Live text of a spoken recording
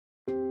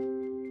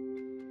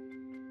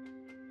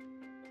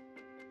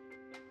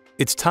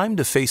It's time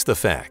to face the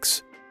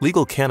facts.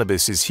 Legal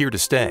cannabis is here to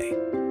stay.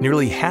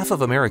 Nearly half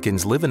of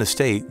Americans live in a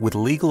state with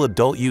legal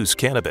adult use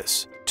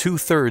cannabis.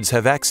 2/3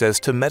 have access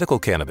to medical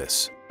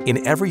cannabis.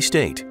 In every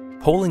state,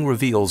 polling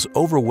reveals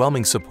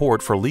overwhelming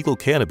support for legal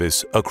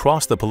cannabis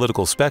across the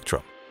political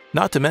spectrum.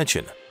 Not to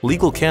mention,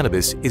 legal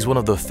cannabis is one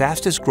of the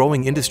fastest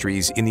growing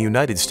industries in the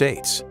United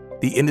States.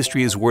 The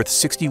industry is worth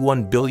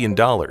 $61 billion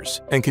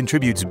and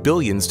contributes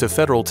billions to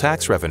federal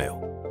tax revenue.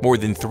 More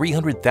than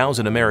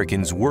 300,000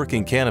 Americans work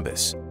in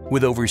cannabis,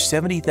 with over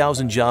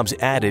 70,000 jobs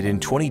added in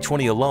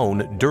 2020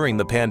 alone during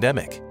the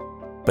pandemic.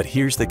 But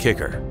here's the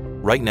kicker.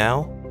 Right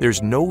now,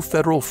 there's no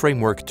federal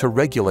framework to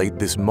regulate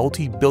this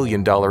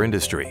multi-billion-dollar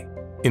industry.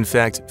 In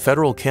fact,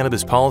 federal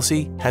cannabis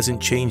policy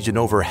hasn't changed in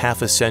over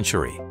half a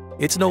century.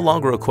 It's no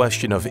longer a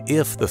question of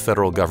if the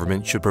federal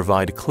government should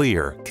provide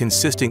clear,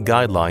 consistent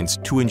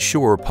guidelines to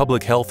ensure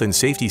public health and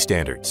safety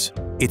standards.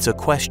 It's a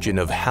question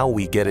of how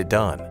we get it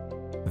done.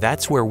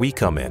 That's where we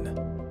come in.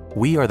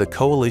 We are the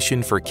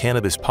Coalition for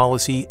Cannabis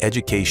Policy,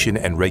 Education,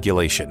 and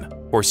Regulation,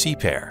 or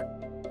CPEAR.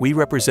 We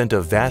represent a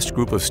vast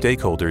group of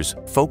stakeholders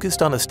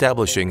focused on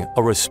establishing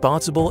a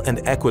responsible and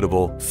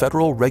equitable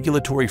federal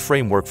regulatory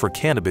framework for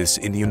cannabis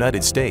in the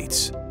United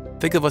States.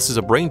 Think of us as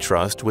a brain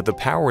trust with the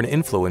power and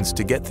influence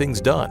to get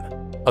things done.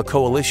 A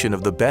coalition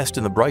of the best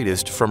and the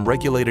brightest from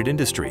regulated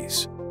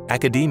industries,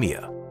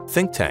 academia,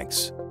 think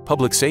tanks,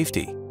 public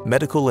safety,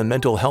 medical and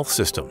mental health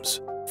systems,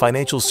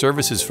 financial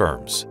services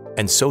firms,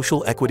 and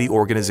social equity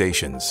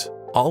organizations,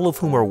 all of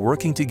whom are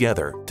working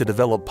together to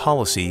develop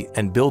policy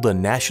and build a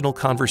national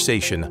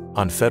conversation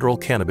on federal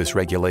cannabis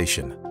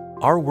regulation.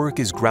 Our work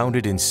is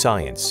grounded in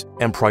science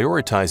and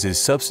prioritizes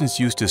substance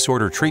use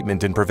disorder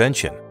treatment and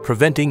prevention,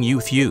 preventing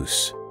youth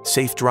use,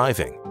 safe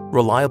driving,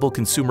 reliable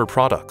consumer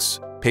products,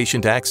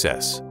 patient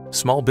access,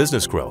 small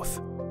business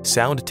growth,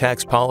 sound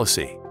tax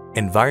policy,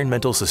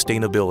 environmental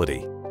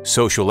sustainability,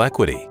 social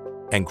equity,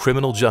 and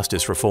criminal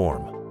justice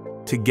reform.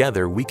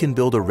 Together, we can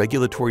build a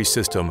regulatory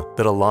system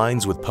that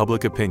aligns with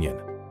public opinion,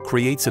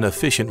 creates an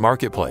efficient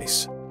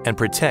marketplace, and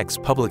protects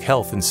public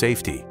health and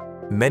safety.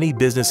 Many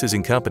businesses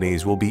and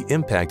companies will be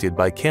impacted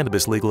by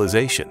cannabis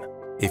legalization.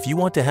 If you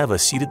want to have a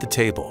seat at the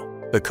table,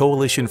 the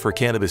Coalition for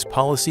Cannabis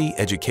Policy,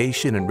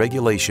 Education, and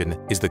Regulation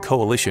is the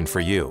coalition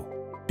for you.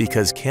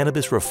 Because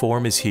cannabis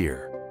reform is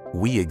here.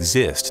 We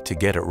exist to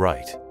get it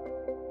right.